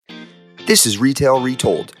This is Retail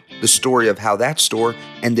Retold, the story of how that store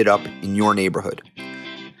ended up in your neighborhood.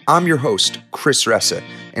 I'm your host, Chris Ressa,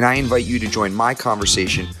 and I invite you to join my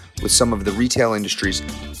conversation with some of the retail industry's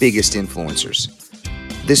biggest influencers.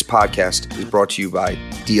 This podcast is brought to you by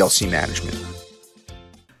DLC Management.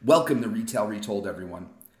 Welcome to Retail Retold, everyone.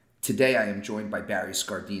 Today I am joined by Barry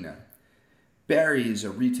Scardina. Barry is a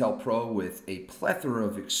retail pro with a plethora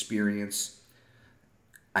of experience.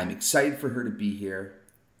 I'm excited for her to be here.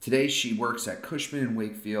 Today she works at Cushman &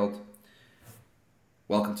 Wakefield.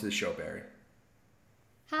 Welcome to the show, Barry.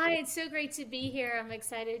 Hi, it's so great to be here. I'm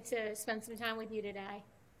excited to spend some time with you today.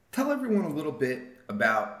 Tell everyone a little bit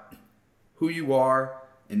about who you are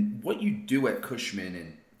and what you do at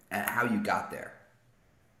Cushman and how you got there.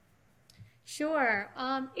 Sure.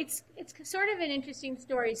 It's sort of an interesting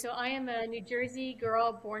story. So I am a New Jersey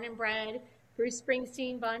girl, born and bred, Bruce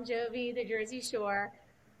Springsteen, Bon Jovi, the Jersey Shore.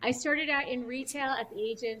 I started out in retail at the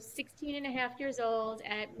age of 16 and a half years old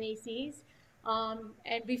at Macy's.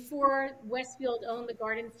 And before Westfield owned the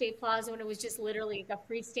Garden State Plaza, when it was just literally like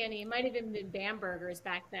a freestanding, it might have even been Bamberger's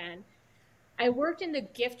back then. I worked in the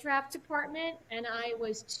gift wrap department, and I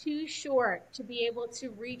was too short to be able to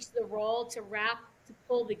reach the roll to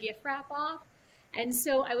pull the gift wrap off. And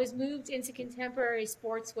so I was moved into contemporary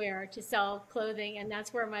sportswear to sell clothing, and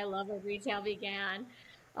that's where my love of retail began.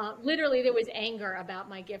 Literally, there was anger about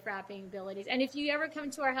my gift wrapping abilities. And if you ever come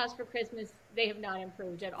to our house for Christmas, they have not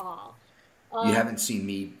improved at all. You haven't seen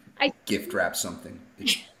me gift wrap something.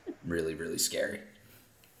 It's really, really scary.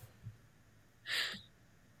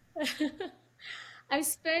 I've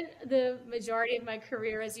spent the majority of my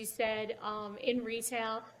career, as you said, in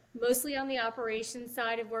retail, mostly on the operations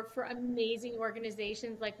side. I've worked for amazing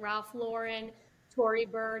organizations like Ralph Lauren, Tory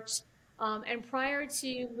Burch. And prior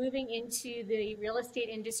to moving into the real estate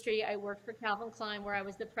industry, I worked for Calvin Klein, where I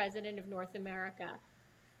was the president of North America.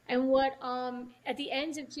 And at the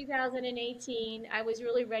end of 2018, I was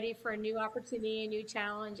really ready for a new opportunity, a new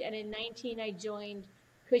challenge. And in 19, I joined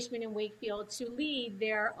Cushman & Wakefield to lead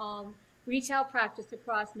their retail practice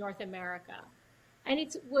across North America. And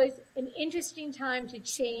it was an interesting time to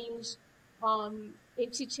change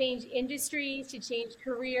industries, to change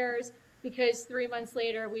careers, because 3 months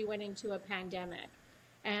later, we went into a pandemic.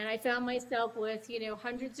 And I found myself with,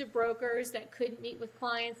 hundreds of brokers that couldn't meet with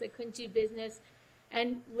clients, that couldn't do business,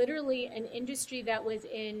 and literally an industry that was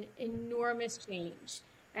in enormous change.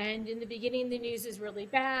 And in the beginning, the news is really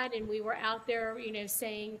bad, and we were out there,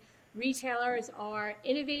 saying retailers are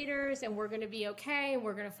innovators, and we're going to be okay, and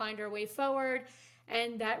we're going to find our way forward.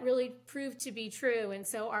 And that really proved to be true. And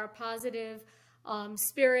so our positive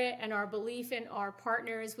spirit and our belief in our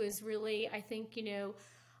partners was really, I think,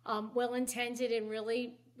 well-intended and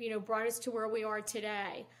really, brought us to where we are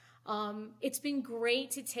today. It's been great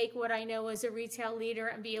to take what I know as a retail leader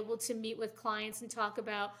and be able to meet with clients and talk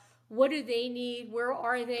about what do they need, where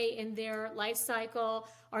are they in their life cycle,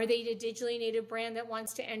 are they a digitally native brand that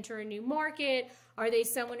wants to enter a new market, are they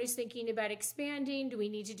someone who's thinking about expanding, do we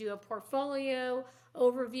need to do a portfolio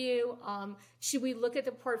overview, should we look at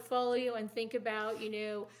the portfolio and think about,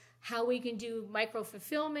 how we can do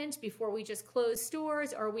micro-fulfillment before we just close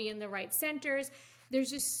stores, are we in the right centers? There's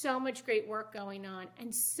just so much great work going on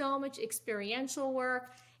and so much experiential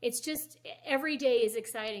work. It's just every day is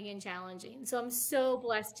exciting and challenging. So I'm so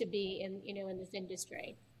blessed to be in this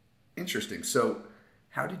industry. Interesting. So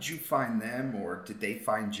how did you find them, or did they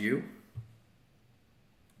find you?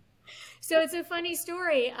 So it's a funny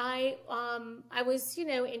story. I was,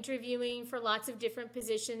 interviewing for lots of different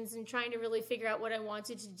positions and trying to really figure out what I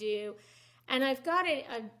wanted to do. And I've got a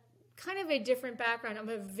kind of a different background. I'm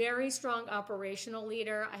a very strong operational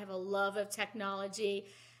leader. I have a love of technology.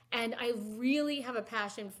 And I really have a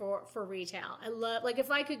passion for retail. I love,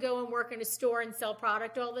 if I could go and work in a store and sell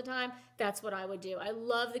product all the time, that's what I would do. I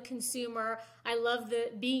love the consumer. I love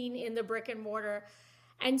being in the brick and mortar.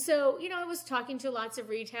 And so, I was talking to lots of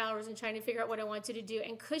retailers and trying to figure out what I wanted to do.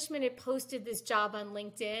 And Cushman had posted this job on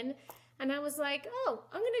LinkedIn. And I was like, oh,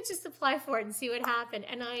 I'm going to just apply for it and see what happened.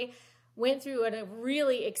 And I went through a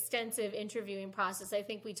really extensive interviewing process. I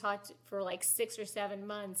think we talked for 6 or 7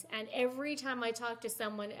 months. And every time I talked to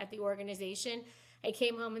someone at the organization, I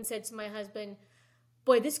came home and said to my husband,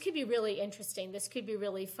 boy, this could be really interesting. This could be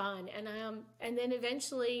really fun. And then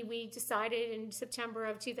eventually we decided in September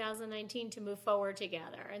of 2019 to move forward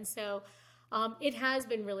together. And so it has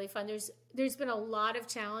been really fun. There's been a lot of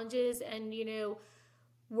challenges, and,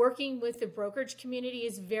 working with the brokerage community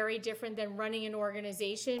is very different than running an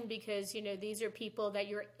organization, because, these are people that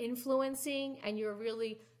you're influencing and you're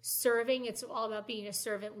really serving. It's all about being a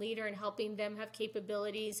servant leader and helping them have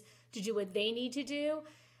capabilities to do what they need to do.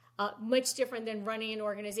 much different than running an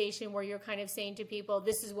organization where you're kind of saying to people,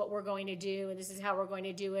 this is what we're going to do, and this is how we're going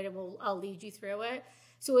to do it, and I'll lead you through it.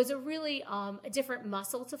 So it's a really a different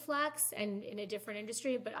muscle to flex and in a different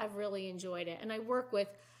industry, but I've really enjoyed it. And I work with,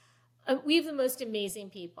 we have the most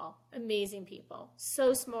amazing people,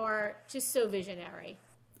 so smart, just so visionary.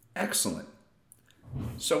 Excellent.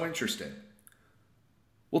 So interesting.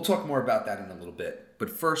 We'll talk more about that in a little bit. But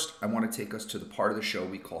first, I want to take us to the part of the show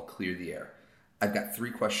we call Clear the Air. I've got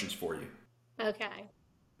 3 questions for you. Okay.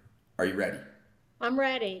 Are you ready? I'm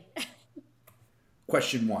ready.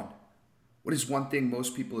 Question 1. What is one thing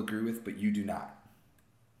most people agree with, but you do not?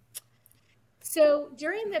 So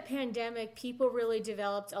during the pandemic, people really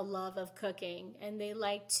developed a love of cooking, and they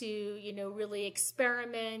like to, really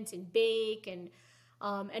experiment and bake. And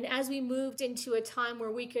as we moved into a time where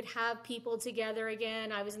we could have people together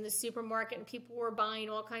again, I was in the supermarket and people were buying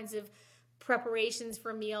all kinds of preparations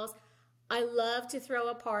for meals. I love to throw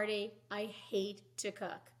a party. I hate to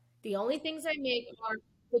cook. The only things I make are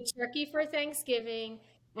the turkey for Thanksgiving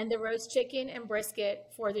and the roast chicken and brisket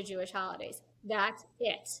for the Jewish holidays. That's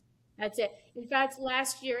it. That's it. In fact,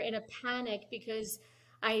 last year in a panic because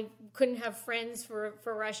I couldn't have friends for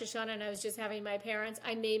Rosh Hashanah and I was just having my parents,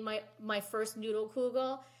 I made my first noodle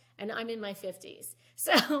kugel, and I'm in my 50s.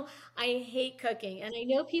 So I hate cooking. And I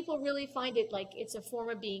know people really find it like it's a form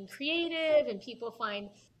of being creative, and people find,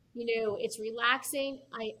 it's relaxing.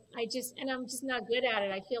 I'm just not good at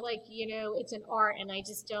it. I feel like, it's an art, and I'm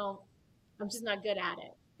just not good at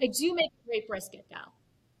it. I do make a great brisket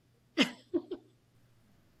though.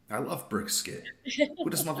 I love brisket. Who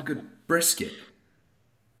doesn't love a good brisket?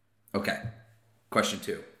 Okay. Question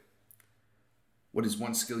 2. What is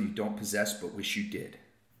one skill you don't possess but wish you did?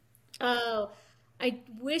 Oh, I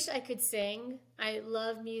wish I could sing. I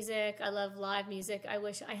love music. I love live music.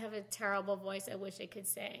 I have a terrible voice. I wish I could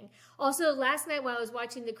sing. Also, last night while I was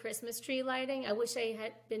watching the Christmas tree lighting, I wish I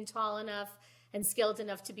had been tall enough and skilled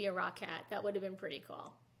enough to be a rockette. That would have been pretty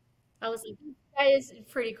cool. I was like, that is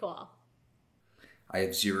pretty cool. I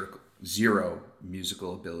have zero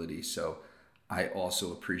musical ability, so I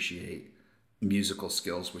also appreciate musical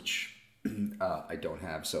skills, which I don't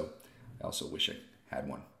have, so I also wish I had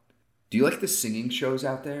one. Do you like the singing shows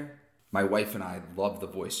out there? My wife and I love The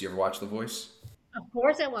Voice. You ever watch The Voice? Of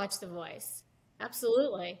course I watch The Voice.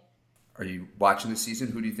 Absolutely. Are you watching this season?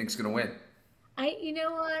 Who do you think's going to win? You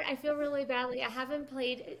know what? I feel really badly. I haven't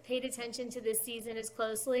paid attention to this season as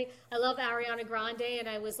closely. I love Ariana Grande, and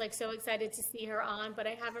I was like so excited to see her on, but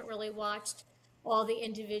I haven't really watched all the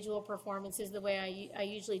individual performances the way I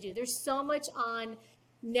usually do. There's so much on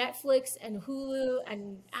Netflix and Hulu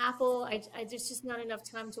and Apple. There's just not enough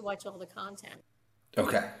time to watch all the content.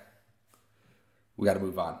 Okay. We got to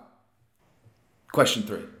move on. Question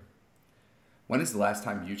 3. When is the last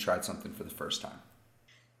time you tried something for the first time?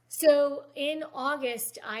 So in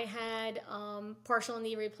August, I had partial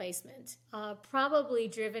knee replacement, probably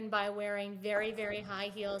driven by wearing very, very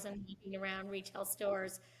high heels and walking around retail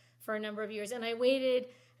stores for a number of years. And I waited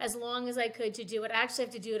as long as I could to do it. I actually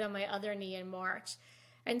have to do it on my other knee in March.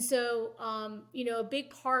 And so, a big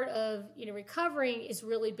part of, recovering is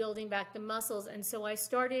really building back the muscles. And so I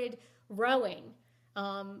started rowing.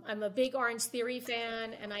 I'm a big Orange Theory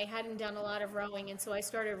fan, and I hadn't done a lot of rowing. And so I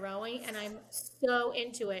started rowing, and I'm so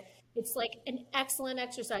into it. It's like an excellent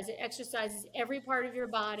exercise. It exercises every part of your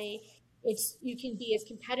body. You can be as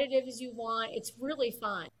competitive as you want. It's really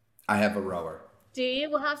fun. I have a rower. Do you?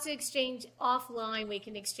 We'll have to exchange offline. We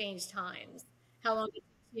can exchange times. How long it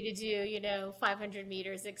takes you to do, 500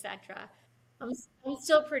 meters, etc. I'm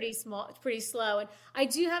still pretty slow. And I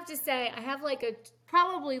do have to say, I have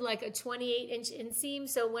probably a 28-inch inseam.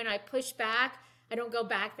 So when I push back, I don't go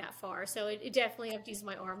back that far. So it definitely have to use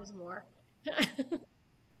my arms more.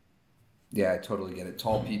 Yeah, I totally get it.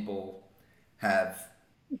 Tall people have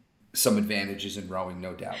some advantages in rowing,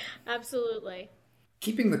 no doubt. Absolutely.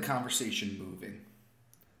 Keeping the conversation moving,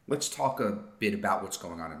 let's talk a bit about what's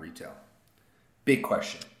going on in retail. Big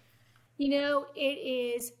question.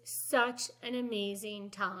 It is such an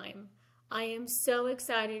amazing time. I am so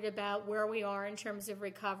excited about where we are in terms of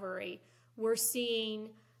recovery. We're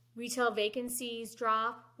seeing retail vacancies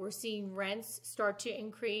drop. We're seeing rents start to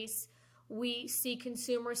increase. We see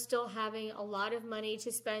consumers still having a lot of money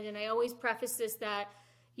to spend. And I always preface this that,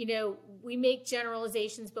 we make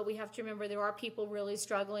generalizations, but we have to remember there are people really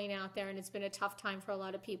struggling out there, and it's been a tough time for a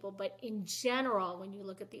lot of people. But in general, when you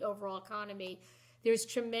look at the overall economy, there's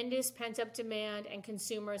tremendous pent-up demand, and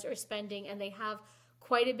consumers are spending, and they have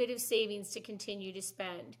quite a bit of savings to continue to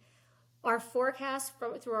spend. Our forecast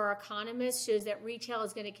through our economists shows that retail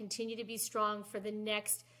is going to continue to be strong for the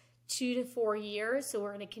next 2 to 4 years. So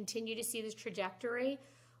we're going to continue to see this trajectory.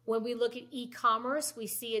 When we look at e-commerce, we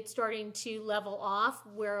see it starting to level off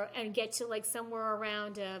and get to like somewhere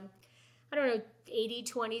around, I don't know,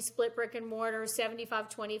 80-20 split brick and mortar,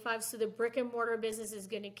 75-25. So the brick and mortar business is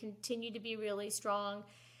going to continue to be really strong.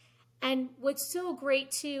 And what's so great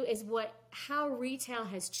too is how retail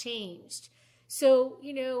has changed. So,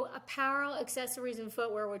 apparel, accessories, and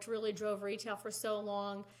footwear, which really drove retail for so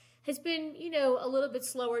long, has been, a little bit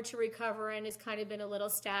slower to recover and has kind of been a little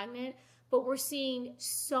stagnant. But we're seeing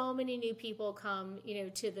so many new people come,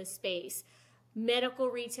 to the space. Medical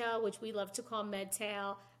retail, which we love to call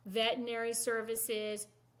medtail, veterinary services,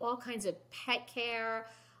 all kinds of pet care,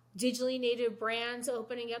 digitally native brands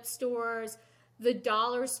opening up stores, the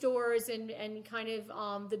dollar stores and kind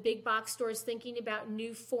of the big box stores thinking about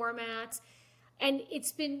new formats. And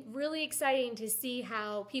it's been really exciting to see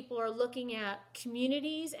how people are looking at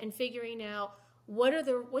communities and figuring out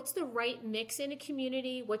what's the right mix in a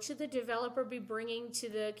community, what should the developer be bringing to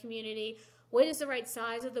the community, what is the right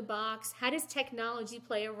size of the box, how does technology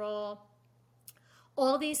play a role.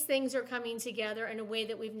 All these things are coming together in a way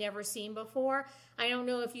that we've never seen before. I don't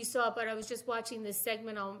know if you saw it, but I was just watching this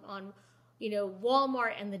segment on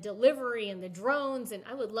Walmart and the delivery and the drones, and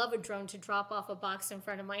I would love a drone to drop off a box in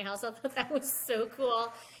front of my house. I thought that was so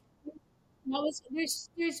cool. There's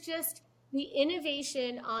just the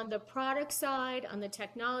innovation on the product side, on the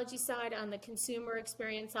technology side, on the consumer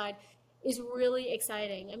experience side is really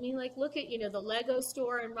exciting. I mean, like, look at, the Lego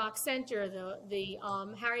store in Rock Center, the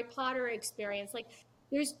Harry Potter experience. Like,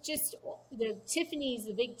 there's just the Tiffany's,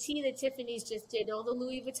 the big T that Tiffany's just did, all the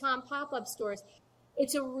Louis Vuitton pop-up stores.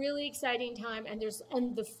 It's a really exciting time, and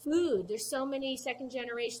the food. There's so many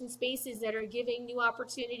second-generation spaces that are giving new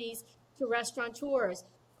opportunities to restaurateurs.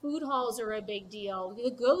 Food halls are a big deal.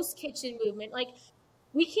 The ghost kitchen movement, like,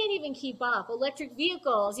 we can't even keep up. Electric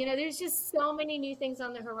vehicles, there's just so many new things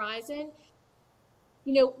on the horizon.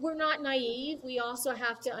 We're not naive. We also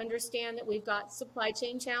have to understand that we've got supply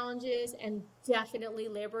chain challenges and definitely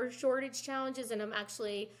labor shortage challenges. And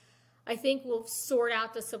I think we'll sort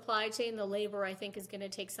out the supply chain. The labor, I think, is going to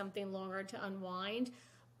take something longer to unwind.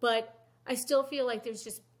 But I still feel like there's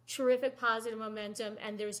just terrific positive momentum,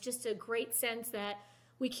 and there's just a great sense that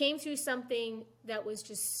we came through something that was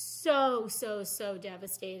just so, so, so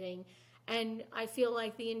devastating. And I feel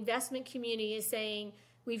like the investment community is saying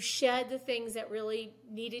we've shed the things that really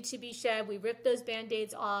needed to be shed. We ripped those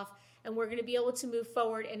Band-Aids off, and we're going to be able to move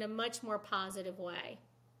forward in a much more positive way.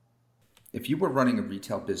 If you were running a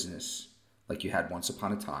retail business like you had once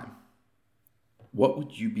upon a time, what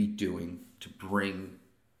would you be doing to bring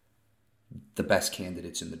the best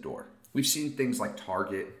candidates in the door? We've seen things like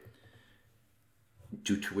Target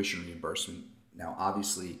do tuition reimbursement. Now,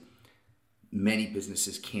 obviously, many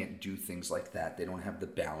businesses can't do things like that. They don't have the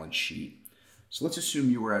balance sheet. So let's assume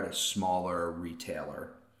you were at a smaller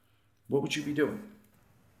retailer. What would you be doing?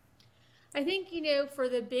 I think, for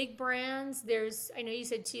the big brands, I know you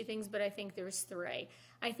said two things, but I think there's three.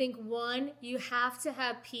 I think one, you have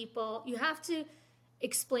to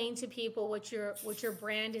explain to people what your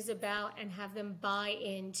brand is about and have them buy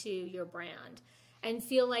into your brand and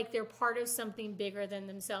feel like they're part of something bigger than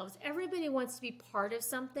themselves. Everybody wants to be part of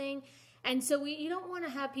something. And so you don't want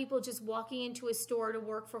to have people just walking into a store to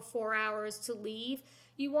work for 4 hours to leave.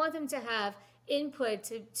 You want them to have input,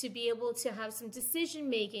 to be able to have some decision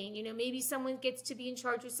making. Maybe someone gets to be in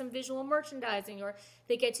charge of some visual merchandising, or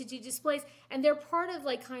they get to do displays, and they're part of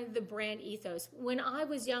like kind of the brand ethos. When I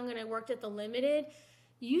was young and I worked at the Limited,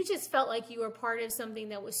 you just felt like you were part of something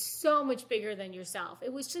that was so much bigger than yourself.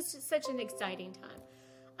 It was just such an exciting time.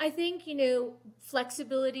 I think,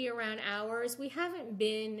 flexibility around hours. We haven't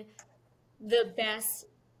been the best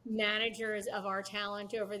managers of our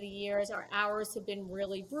talent over the years. Our hours have been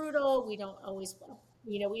really brutal. We don't always,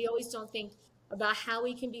 we always don't think about how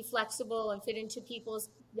we can be flexible and fit into people's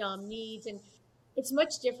needs. And it's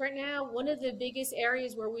much different now. One of the biggest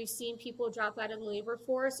areas where we've seen people drop out of the labor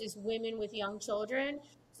force is women with young children.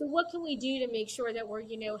 So what can we do to make sure that we're,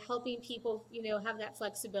 helping people, have that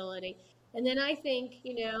flexibility? And then I think,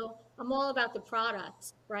 I'm all about the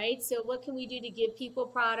product, right? So what can we do to give people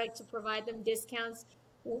product, to provide them discounts?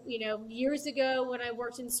 Years ago when I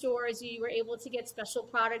worked in stores, you were able to get special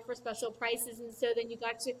product for special prices. And so then you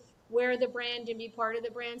got to wear the brand and be part of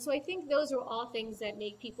the brand. So I think those are all things that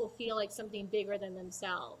make people feel like something bigger than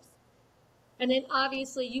themselves. And then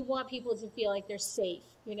obviously you want people to feel like they're safe.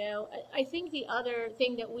 I think the other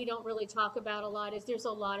thing that we don't really talk about a lot is there's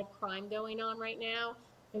a lot of crime going on right now.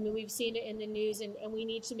 I mean, we've seen it in the news, and we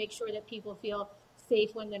need to make sure that people feel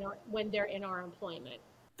safe when they're in our employment.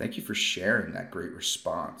 Thank you for sharing that great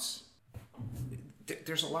response.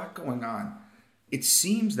 There's a lot going on. It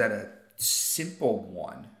seems that a simple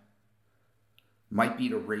one might be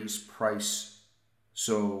to raise price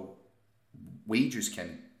so wages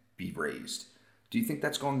can be raised. Do you think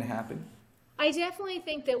that's going to happen? I definitely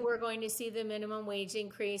think that we're going to see the minimum wage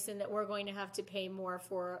increase and that we're going to have to pay more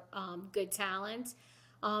for good talent.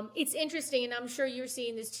 It's interesting, and I'm sure you're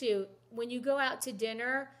seeing this too. When you go out to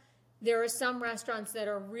dinner, there are some restaurants that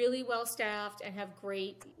are really well staffed and have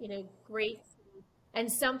great,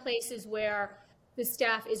 and some places where the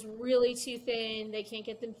staff is really too thin, they can't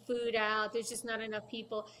get them food out, there's just not enough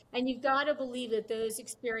people. And you've got to believe that those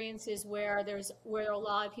experiences where a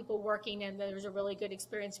lot of people working and there's a really good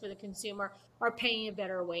experience for the consumer are paying a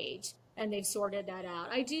better wage, and they've sorted that out.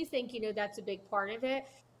 I do think, that's a big part of it.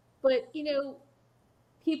 But,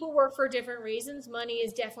 people work for different reasons. Money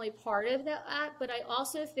is definitely part of that, but I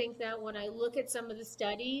also think that when I look at some of the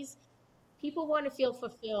studies, people want to feel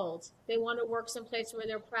fulfilled. They want to work someplace where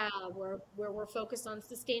they're proud, where we're focused on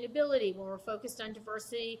sustainability, where we're focused on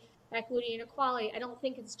diversity, equity, and equality. I don't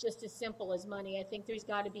think it's just as simple as money. I think there's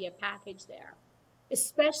got to be a package there,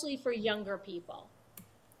 especially for younger people.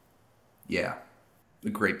 Yeah, a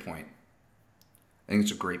great point. I think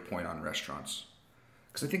it's a great point on restaurants.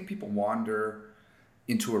 Because I think people wander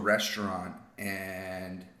into a restaurant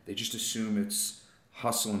and they just assume it's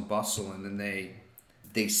hustle and bustle, and then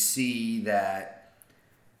they see that,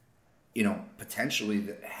 potentially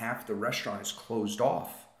that half the restaurant is closed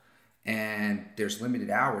off and there's limited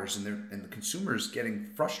hours, and the consumer is getting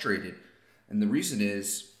frustrated. And the reason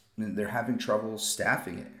is they're having trouble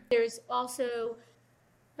staffing it. There's also,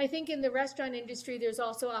 I think in the restaurant industry, there's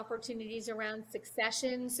also opportunities around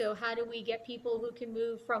succession. So how do we get people who can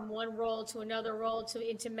move from one role to another role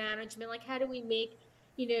into management? Like how do we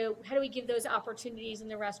give those opportunities in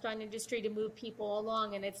the restaurant industry to move people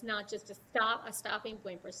along, and it's not just a stopping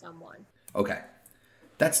point for someone? Okay,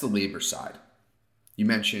 that's the labor side. You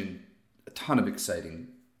mentioned a ton of exciting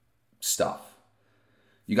stuff.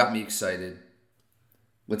 You got me excited.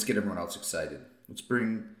 Let's get everyone else excited. Let's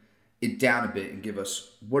bring it down a bit and give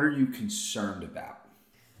us, what are you concerned about?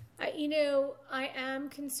 I am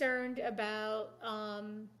concerned about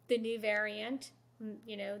the new variant.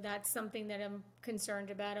 That's something that I'm concerned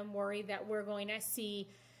about. I'm worried that we're going to see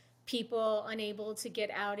people unable to get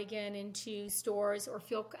out again into stores or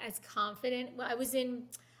feel as confident. I was in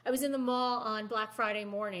the mall on Black Friday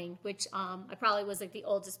morning, which I probably was like the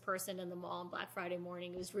oldest person in the mall on Black Friday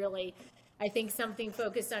morning. It was really, I think, something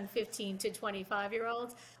focused on 15 to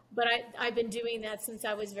 25-year-olds. But I've been doing that since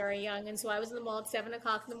I was very young. And so I was in the mall at 7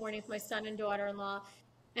 o'clock in the morning with my son and daughter-in-law.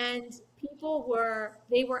 And people were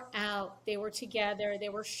out, they were together, they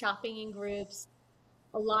were shopping in groups.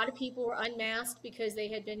 A lot of people were unmasked because they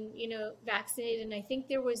had been, vaccinated. And I think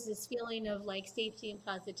there was this feeling of like safety and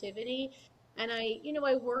positivity. And I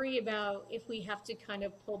worry about if we have to kind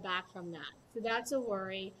of pull back from that. So that's a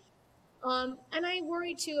worry. And I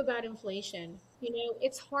worry too about inflation.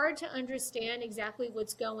 It's hard to understand exactly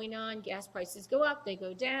what's going on. Gas prices go up, they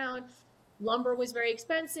go down. Lumber was very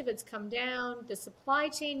expensive, it's come down. The supply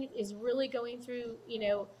chain is really going through,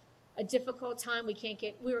 a difficult time.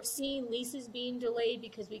 We're seeing leases being delayed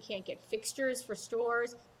because we can't get fixtures for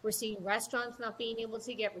stores. We're seeing restaurants not being able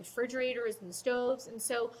to get refrigerators and stoves. And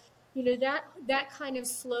so, that kind of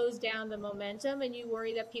slows down the momentum, and you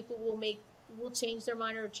worry that people will change their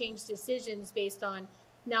mind or change decisions based on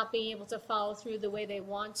not being able to follow through the way they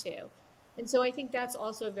want to. And so I think that's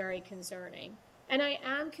also very concerning. And I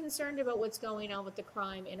am concerned about what's going on with the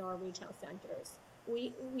crime in our retail centers.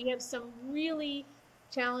 We have some really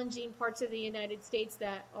challenging parts of the United States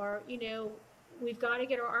that are, we've got to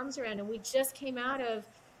get our arms around. And we just came out of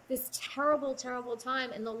this terrible, terrible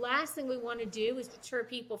time. And the last thing we want to do is deter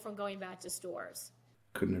people from going back to stores.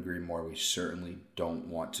 Couldn't agree more. We certainly don't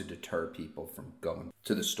want to deter people from going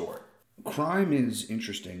to the store. Crime is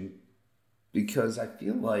interesting because I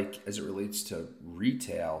feel like as it relates to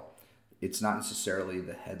retail, it's not necessarily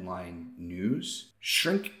the headline news.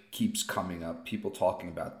 Shrink keeps coming up, people talking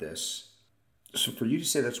about this. So for you to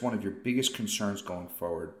say that's one of your biggest concerns going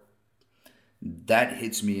forward, that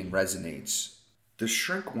hits me and resonates. The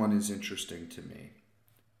shrink one is interesting to me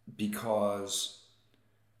because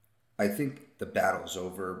I think the battle's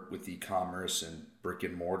over with e-commerce and brick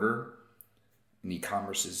and mortar, and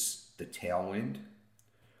e-commerce is the tailwind.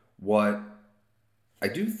 What I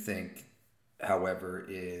do think, however,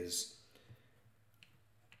 is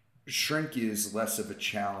shrink is less of a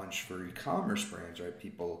challenge for e-commerce brands, right?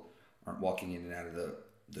 People aren't walking in and out of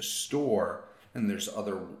the store, and there's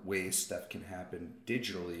other ways stuff can happen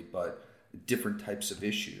digitally, but different types of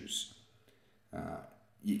issues.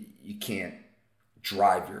 You can't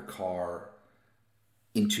drive your car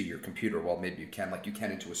into your computer. Well, maybe you can, like you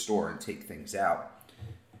can into a store and take things out.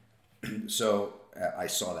 So I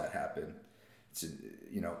saw that happen. It's a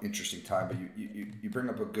interesting time, but you bring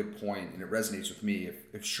up a good point, and it resonates with me.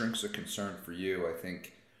 If shrink's a concern for you, I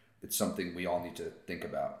think it's something we all need to think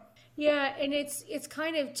about. Yeah, and it's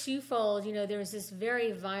kind of twofold. There's this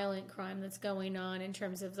very violent crime that's going on in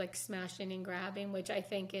terms of like smashing and grabbing, which I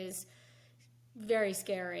think is very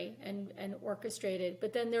scary and orchestrated.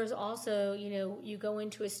 But then there's also, you go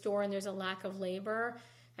into a store and there's a lack of labor,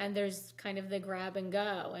 and there's kind of the grab and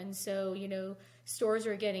go. And so, stores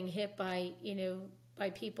are getting hit by, by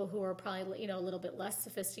people who are probably, a little bit less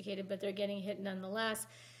sophisticated, but they're getting hit nonetheless.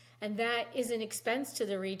 And that is an expense to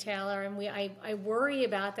the retailer. And I worry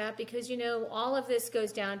about that because, all of this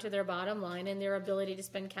goes down to their bottom line and their ability to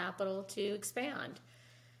spend capital to expand.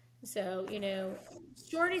 So,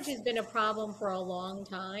 shortage has been a problem for a long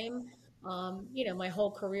time. My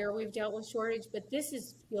whole career we've dealt with shortage, but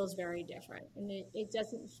feels very different. And it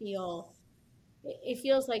doesn't feel, it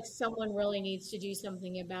feels like someone really needs to do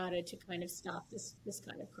something about it to kind of stop this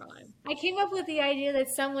kind of crime. I came up with the idea that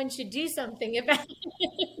someone should do something about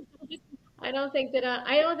it. I don't think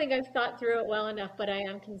I've thought through it well enough, but I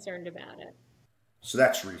am concerned about it. So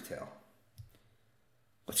that's retail.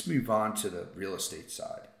 Let's move on to the real estate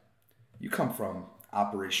side. You come from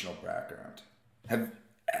operational background.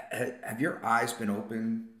 Have your eyes been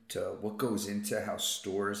open to what goes into how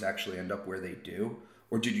stores actually end up where they do?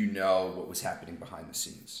 Or did you know what was happening behind the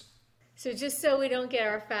scenes? So just so we don't get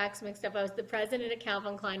our facts mixed up, I was the president of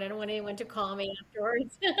Calvin Klein. I don't want anyone to call me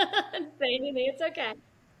afterwards and say anything. It's okay.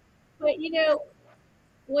 But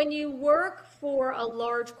when you work for a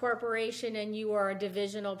large corporation and you are a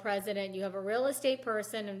divisional president, you have a real estate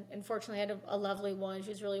person, and unfortunately I had a lovely one. She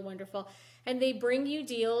was really wonderful. And they bring you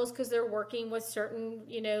deals because they're working with certain,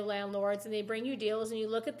 landlords, and they bring you deals, and you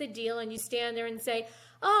look at the deal and you stand there and say,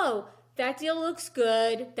 oh, that deal looks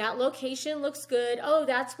good. That location looks good. Oh,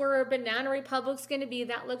 that's where Banana Republic's going to be.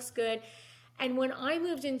 That looks good. And when I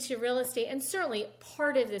moved into real estate, and certainly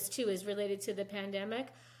part of this too is related to the pandemic,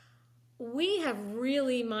 we have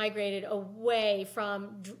really migrated away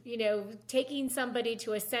from, taking somebody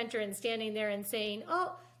to a center and standing there and saying,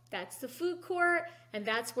 oh, that's the food court and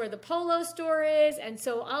that's where the Polo store is. And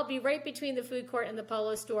so I'll be right between the food court and the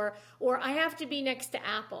Polo store, or I have to be next to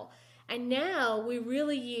Apple. And now we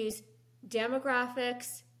really use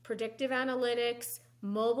demographics, predictive analytics,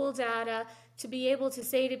 mobile data to be able to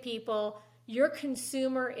say to people, your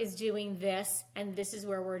consumer is doing this and this is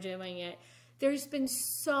where we're doing it. There's been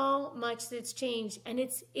so much that's changed, and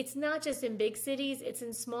it's not just in big cities, it's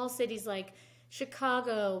in small cities like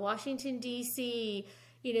Chicago, Washington, D.C.,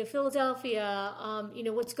 Philadelphia,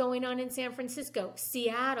 what's going on in San Francisco,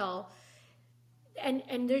 Seattle.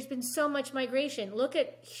 And there's been so much migration. Look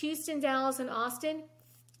at Houston, Dallas, and Austin.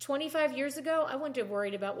 25 years ago, I wouldn't have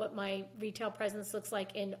worried about what my retail presence looks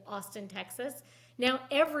like in Austin, Texas. Now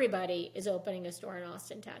everybody is opening a store in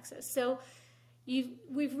Austin, Texas. So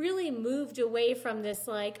we've really moved away from this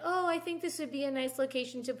like, oh, I think this would be a nice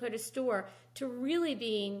location to put a store, to really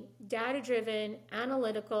being data-driven,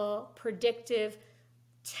 analytical, predictive,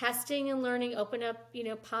 testing and learning, open up,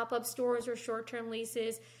 pop-up stores or short-term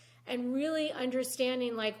leases, and really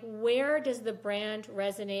understanding like where does the brand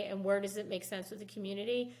resonate and where does it make sense with the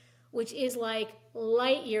community, which is like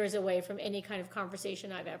light years away from any kind of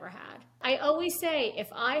conversation I've ever had. I always say, if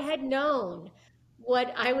I had known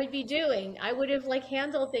what I would be doing, I would have like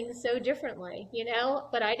handled things so differently,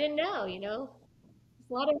 but I didn't know,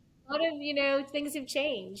 a lot of, things have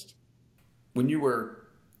changed. When you were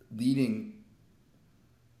leading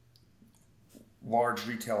large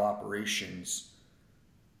retail operations,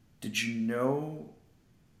 did you know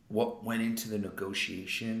what went into the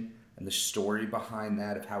negotiation and the story behind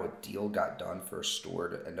that of how a deal got done for a store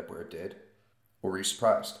to end up where it did? Or were you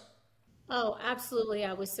surprised? Oh, absolutely.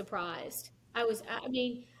 I was surprised.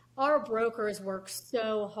 Our brokers work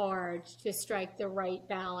so hard to strike the right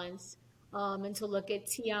balance, and to look at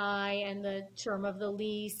TI and the term of the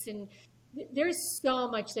lease. And there's so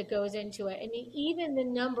much that goes into it. Even the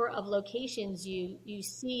number of locations you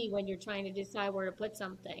see when you're trying to decide where to put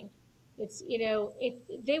something. It's,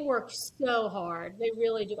 they work so hard. They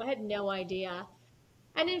really do. I had no idea.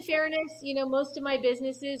 And in fairness, most of my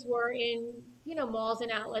businesses were in, malls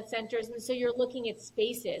and outlet centers. And so you're looking at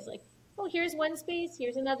spaces like, oh, here's one space,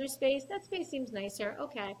 here's another space. That space seems nicer.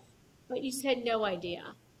 Okay. But you just had no idea.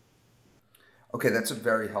 Okay, that's a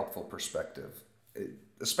very helpful perspective,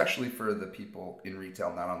 especially for the people in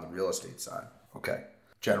retail, not on the real estate side. Okay,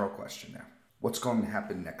 general question now. What's going to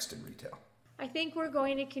happen next in retail? I think we're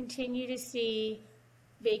going to continue to see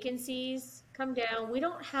vacancies come down. We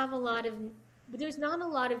don't have a lot of but there's not a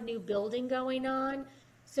lot of new building going on.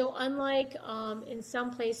 So unlike in some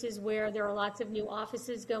places where there are lots of new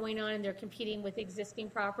offices going on and they're competing with existing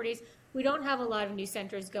properties, we don't have a lot of new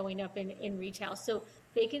centers going up in retail. So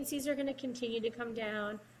vacancies are going to continue to come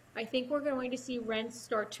down. I think we're going to see rents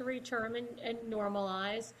start to return and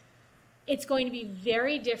normalize. It's going to be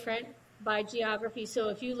very different by geography. So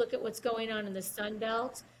if you look at what's going on in the Sun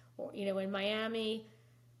Belt, or in Miami,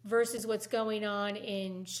 versus what's going on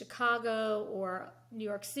in Chicago or New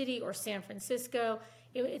York City or San Francisco,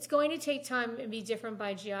 it's going to take time and be different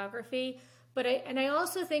by geography. But I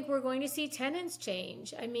also think we're going to see tenants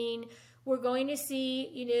change. I mean, we're going to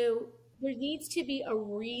see, there needs to be a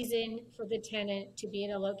reason for the tenant to be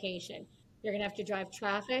in a location. They're going to have to drive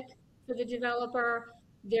traffic for the developer.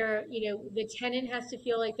 The tenant has to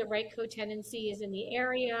feel like the right co-tenancy is in the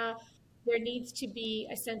area. There needs to be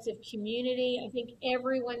a sense of community. I think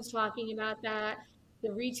everyone's talking about that.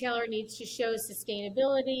 The retailer needs to show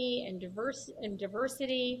sustainability and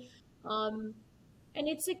diversity. And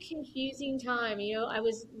it's a confusing time. I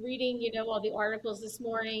was reading, all the articles this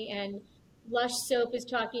morning, and Lush Soap is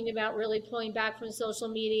talking about really pulling back from social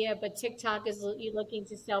media, but TikTok is looking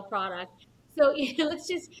to sell product. So,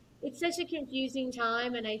 it's such a confusing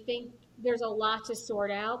time, and I think there's a lot to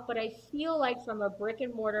sort out. But I feel like from a brick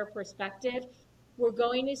and mortar perspective, we're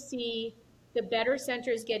going to see the better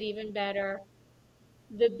centers get even better.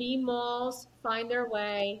 The B malls find their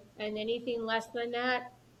way, and anything less than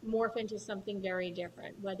that morph into something very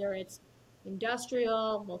different, whether it's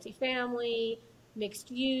industrial, multifamily,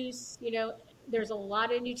 mixed use. There's a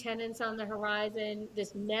lot of new tenants on the horizon.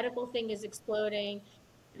 This medical thing is exploding.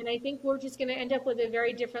 And I think we're just going to end up with a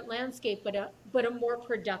very different landscape, but a more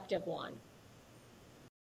productive one.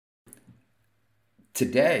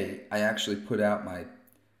 Today, I actually put out my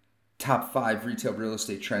top 5 retail real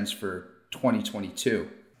estate trends for 2022.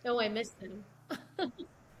 Oh, I missed them.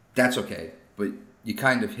 That's okay, but you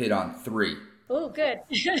kind of hit on 3. Oh, good.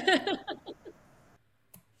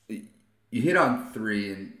 You hit on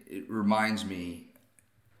 3, and it reminds me.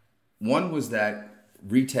 One was that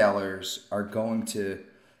retailers are going to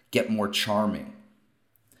get more charming.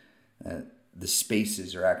 The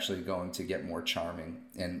spaces are actually going to get more charming.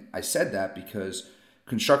 And I said that because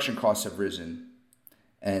construction costs have risen,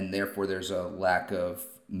 and therefore there's a lack of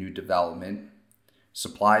new development.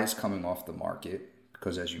 Supply is coming off the market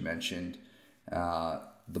because, as you mentioned,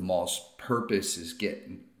 the mall's purpose is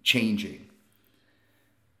changing.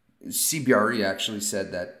 CBRE actually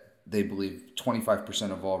said that they believe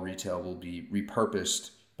 25% of all retail will be repurposed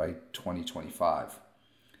by 2025.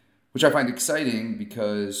 Which I find exciting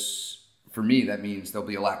because for me, that means there'll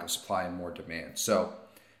be a lack of supply and more demand. So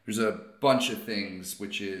there's a bunch of things,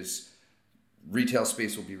 which is retail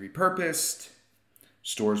space will be repurposed,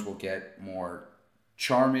 stores will get more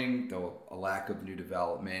charming, though a lack of new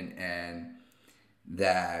development, and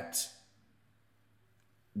that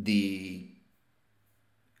the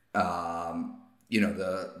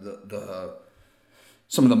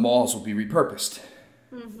some of the malls will be repurposed.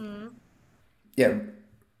 Mm-hmm. Yeah.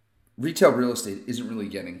 Retail real estate isn't really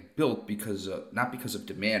getting built not because of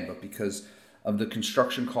demand, but because of the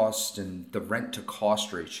construction costs and the rent to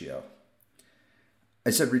cost ratio. I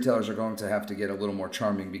said retailers are going to have to get a little more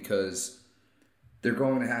charming because they're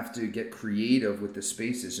going to have to get creative with the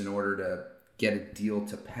spaces in order to get a deal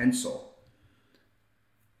to pencil.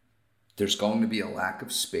 There's going to be a lack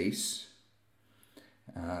of space,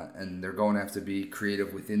 and they're going to have to be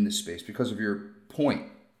creative within the space because of your point.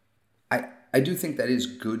 I do think that is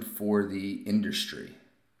good for the industry.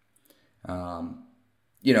 And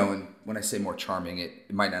when I say more charming,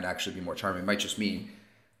 it might not actually be more charming. It might just mean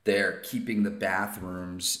they're keeping the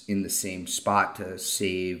bathrooms in the same spot to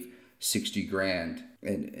save $60,000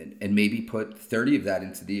 and maybe put 30 of that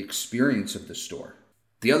into the experience of the store.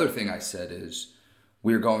 The other thing I said is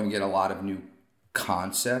we're going to get a lot of new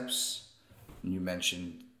concepts. You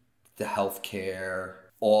mentioned the healthcare,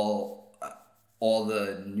 all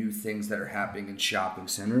the new things that are happening in shopping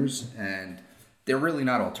centers, and they're really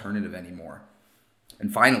not alternative anymore.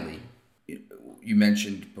 And finally, you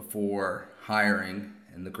mentioned before hiring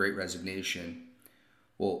and the Great Resignation.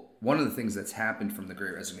 Well, one of the things that's happened from the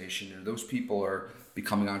Great Resignation are those people are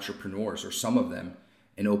becoming entrepreneurs, or some of them,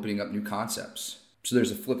 and opening up new concepts. So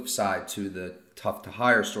there's a flip side to the tough to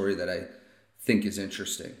hire story that I think is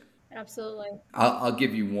interesting. Absolutely. I'll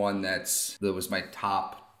give you one that was my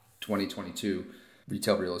top 2022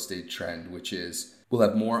 retail real estate trend, which is we'll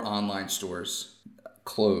have more online stores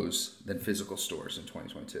close than physical stores in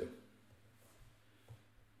 2022.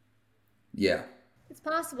 Yeah. It's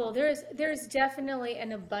possible. There's definitely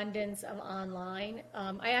an abundance of online.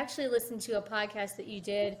 I actually listened to a podcast that you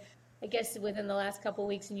did I guess within the last couple of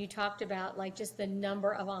weeks, and you talked about like just the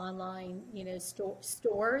number of online,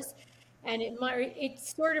 stores, and it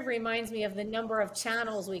sort of reminds me of the number of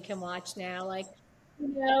channels we can watch now. Like,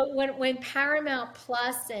 when Paramount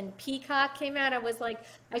Plus and Peacock came out, I was like,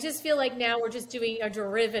 I just feel like now we're just doing a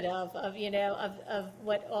derivative of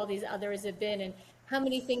what all these others have been, and how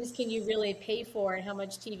many things can you really pay for, and how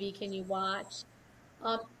much TV can you watch?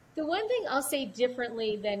 Um, the one thing I'll say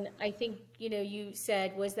differently than I think, you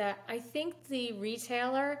said, was that I think the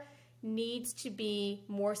retailer needs to be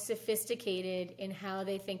more sophisticated in how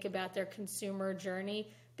they think about their consumer journey,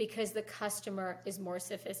 because the customer is more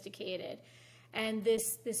sophisticated. And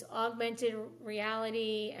this augmented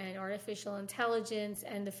reality and artificial intelligence,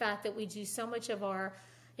 and the fact that we do so much of our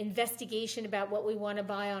investigation about what we want to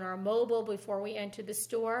buy on our mobile before we enter the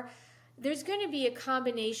store, there's going to be a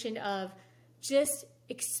combination of just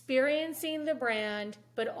experiencing the brand,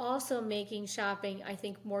 but also making shopping, I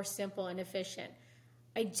think, more simple and efficient.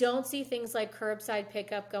 I don't see things like curbside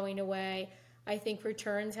pickup going away. I think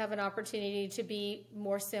returns have an opportunity to be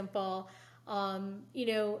more simple.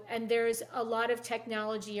 And there's a lot of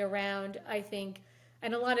technology around, I think,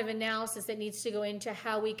 and a lot of analysis that needs to go into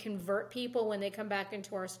how we convert people when they come back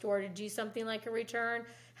into our store to do something like a return.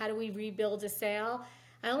 How do we rebuild a sale?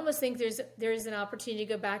 I almost think there's an opportunity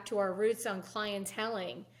to go back to our roots on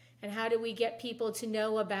clienteling, and how do we get people to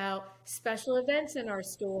know about special events in our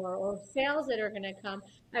store or sales that are going to come.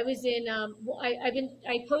 I was in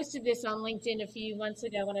I posted this on LinkedIn a few months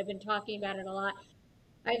ago, and I've been talking about it a lot.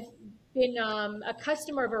 I've been a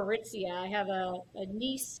customer of Aritzia. I have a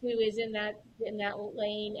niece who is in that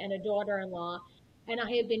lane, and a daughter-in-law, and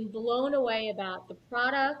I have been blown away about the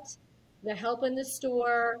product, the help in the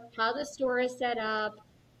store, how the store is set up.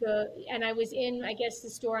 And I was in, I guess, the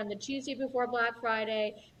store on the Tuesday before Black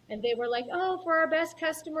Friday, and they were like, "Oh, for our best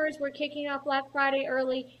customers, we're kicking off Black Friday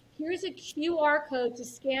early. Here's a QR code to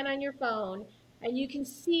scan on your phone, and you can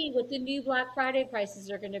see what the new Black Friday prices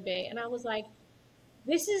are going to be." And I was like,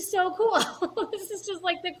 this is so cool. This is just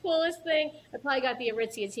like the coolest thing. I probably got the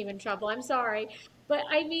Aritzia team in trouble. I'm sorry. But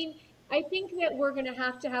I mean, I think that we're going to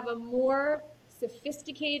have a more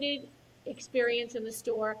sophisticated experience in the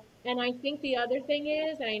store. And I think the other thing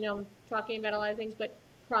is, and I know I'm talking about a lot of things, but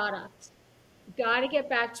product. Got to get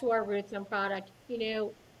back to our roots on product.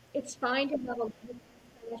 It's fine to have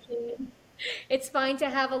it's fine to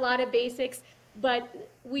have a lot of basics, but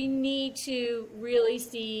we need to really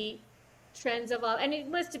see trends evolve. And it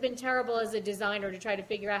must have been terrible as a designer to try to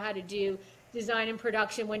figure out how to do design and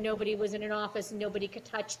production when nobody was in an office and nobody could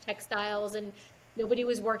touch textiles and nobody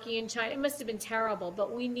was working in China. It must have been terrible,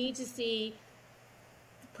 but we need to see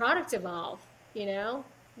product evolve.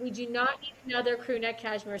 We do not need another crew neck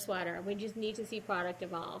cashmere sweater. We just need to see product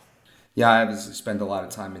evolve. Yeah, I spend a lot of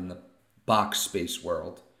time in the box space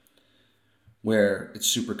world, where it's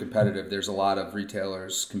super competitive. There's a lot of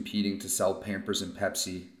retailers competing to sell Pampers and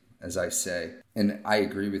Pepsi, as I say. And I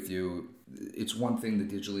agree with you. It's one thing the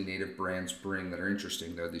digitally native brands bring that are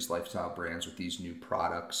interesting. They're these lifestyle brands with these new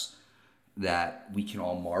products that we can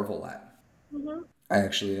all marvel at. Mm-hmm. I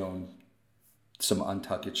actually own some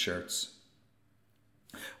Untuckit shirts.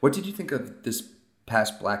 What did you think of this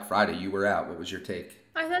past Black Friday? You were out. What was your take?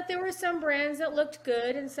 I thought there were some brands that looked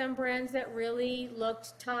good and some brands that really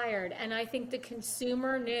looked tired. And I think the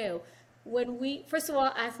consumer knew. First of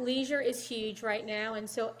all, athleisure is huge right now, and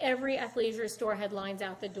so every athleisure store had lines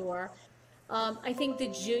out the door. I think the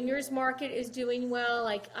juniors market is doing well.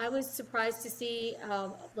 Like, I was surprised to see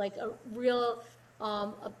like a real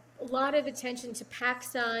a lot of attention to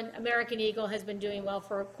PacSun. American Eagle has been doing well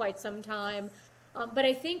for quite some time. But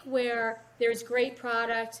I think where there's great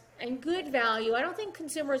product and good value, I don't think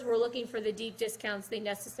consumers were looking for the deep discounts they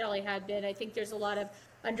necessarily had been. I think there's a lot of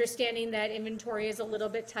understanding that inventory is a little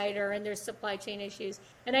bit tighter and there's supply chain issues.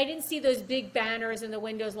 And I didn't see those big banners in the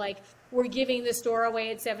windows like, we're giving the store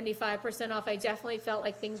away at 75% off. I definitely felt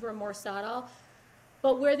like things were more subtle.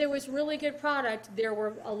 But where there was really good product, there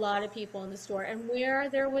were a lot of people in the store. And where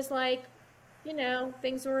there was like,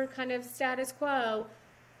 things were kind of status quo,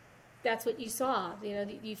 that's what you saw.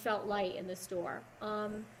 You felt light in the store.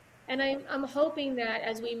 And I'm hoping that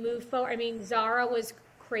as we move forward, I mean, Zara was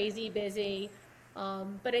crazy busy.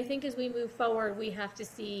 But I think as we move forward, we have to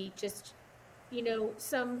see just,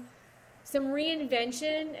 some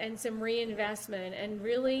reinvention and some reinvestment. And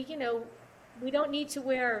really, we don't need to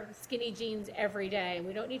wear skinny jeans every day.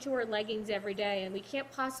 We don't need to wear leggings every day. And we can't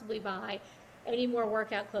possibly buy any more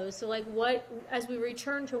workout clothes. So as we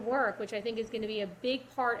return to work, which I think is going to be a big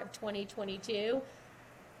part of 2022,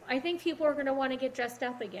 I think people are going to want to get dressed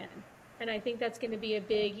up again. And I think that's going to be a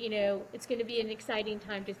big, it's going to be an exciting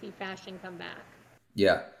time to see fashion come back.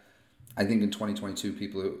 Yeah. I think in 2022,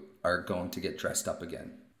 people are going to get dressed up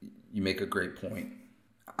again. You make a great point.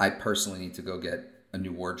 I personally need to go get a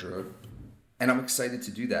new wardrobe, and I'm excited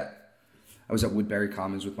to do that. I was at Woodbury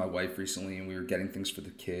Commons with my wife recently, and we were getting things for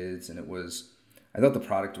the kids, and I thought the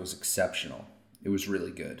product was exceptional. It was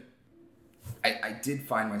really good. I did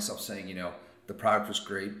find myself saying, the product was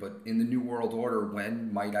great, but in the New World Order,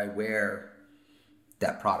 when might I wear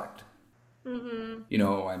that product?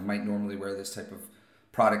 Mm-hmm. I might normally wear this type of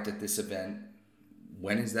product at this event.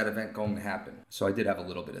 When is that event going to happen? So I did have a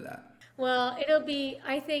little bit of that. Well,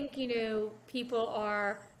 I think, people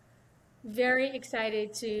are very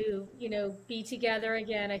excited to, be together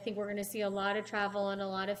again. I think we're going to see a lot of travel and a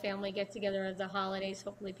lot of family get together at the holidays.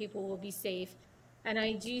 Hopefully people will be safe. And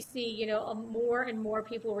I do see, more and more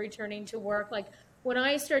people returning to work. Like when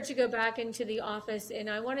I start to go back into the office in,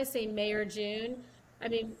 I want to say May or June,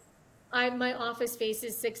 my office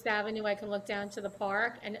faces 6th Avenue. I can look down to the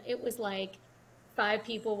park, and it was like 5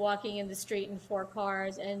 people walking in the street and 4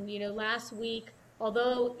 cars. And, last week,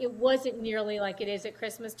 although it wasn't nearly like it is at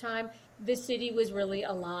Christmas time, the city was really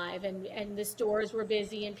alive, and the stores were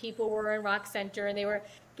busy, and people were in Rock Center, and they were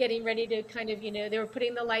getting ready to kind of, they were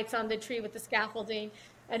putting the lights on the tree with the scaffolding,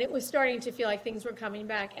 and it was starting to feel like things were coming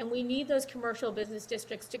back. And we need those commercial business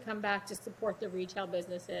districts to come back to support the retail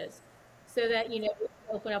businesses so that, we can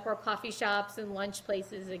open up our coffee shops and lunch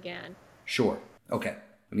places again. Sure. Okay.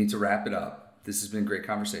 We need to wrap it up. This has been a great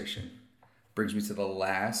conversation. Brings me to the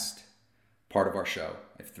last part of our show.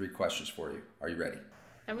 I have 3 questions for you. Are you ready?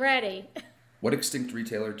 I'm ready. What extinct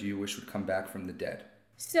retailer do you wish would come back from the dead?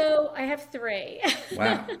 So I have 3.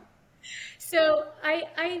 Wow. So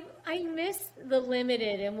I miss the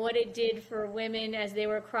Limited and what it did for women as they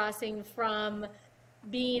were crossing from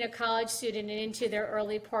being a college student and into their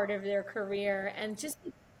early part of their career, and just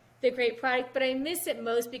the great product. But I miss it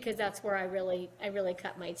most because that's where I really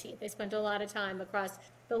cut my teeth. I spent a lot of time across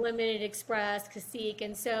the Limited Express, Cacique,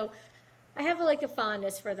 and so I have a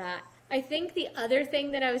fondness for that. I think the other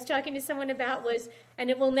thing that I was talking to someone about was, and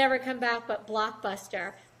it will never come back, but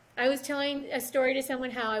Blockbuster. I was telling a story to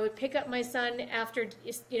someone how I would pick up my son after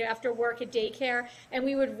work at daycare, and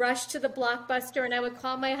we would rush to the Blockbuster, and I would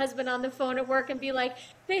call my husband on the phone at work and be like,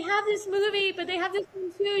 they have this movie, but they have this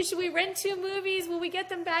one too. Should we rent 2 movies? Will we get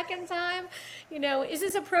them back in time? Is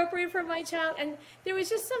this appropriate for my child? And there was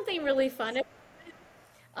just something really fun about it.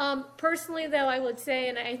 Personally, though, I would say,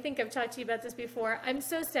 and I think I've talked to you about this before, I'm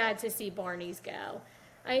so sad to see Barney's go.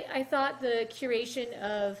 I thought the curation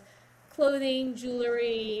of clothing,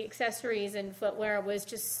 jewelry, accessories, and footwear was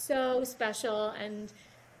just so special, and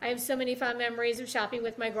I have so many fond memories of shopping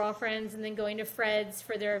with my girlfriends and then going to Fred's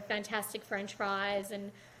for their fantastic French fries,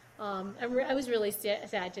 and I was really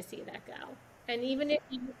sad to see that go. And even if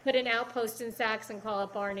you put an Outpost in Saks and call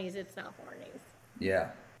it Barney's, it's not Barney's. Yeah.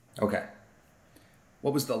 Okay.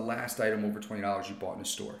 What was the last item over $20 you bought in a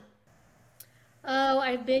store? Oh,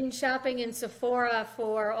 I've been shopping in Sephora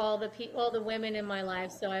for all the women in my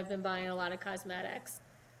life, so I've been buying a lot of cosmetics.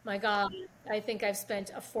 My God, I think I've spent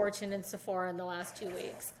a fortune in Sephora in the last 2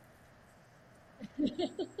 weeks.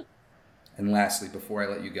 And lastly, before I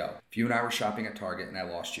let you go, if you and I were shopping at Target and I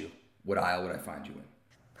lost you, what aisle would I find you in?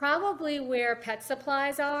 Probably where pet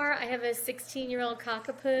supplies are. I have a 16-year-old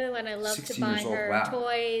cockapoo, and I love to buy her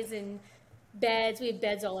toys and beds. We have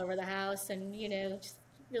beds all over the house, and just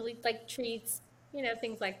really like treats,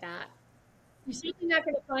 things like that. You're not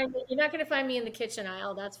going to find me in the kitchen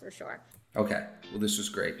aisle, that's for sure. Okay. Well, this was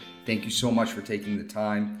great. Thank you so much for taking the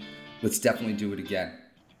time. Let's definitely do it again.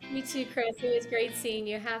 You too, Chris. It was great seeing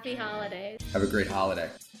you. Happy holidays. Have a great holiday.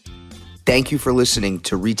 Thank you for listening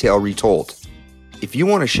to Retail Retold. If you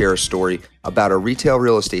want to share a story about a retail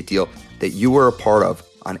real estate deal that you were a part of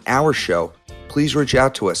on our show, please reach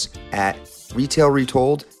out to us at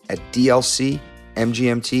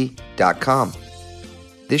retailretold@dlcmgmt.com.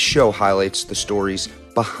 This show highlights the stories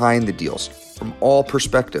behind the deals from all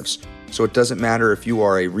perspectives, so it doesn't matter if you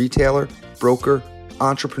are a retailer, broker,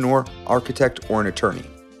 entrepreneur, architect, or an attorney.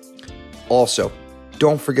 Also,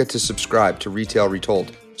 don't forget to subscribe to Retail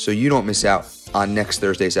Retold so you don't miss out on next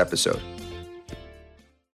Thursday's episode.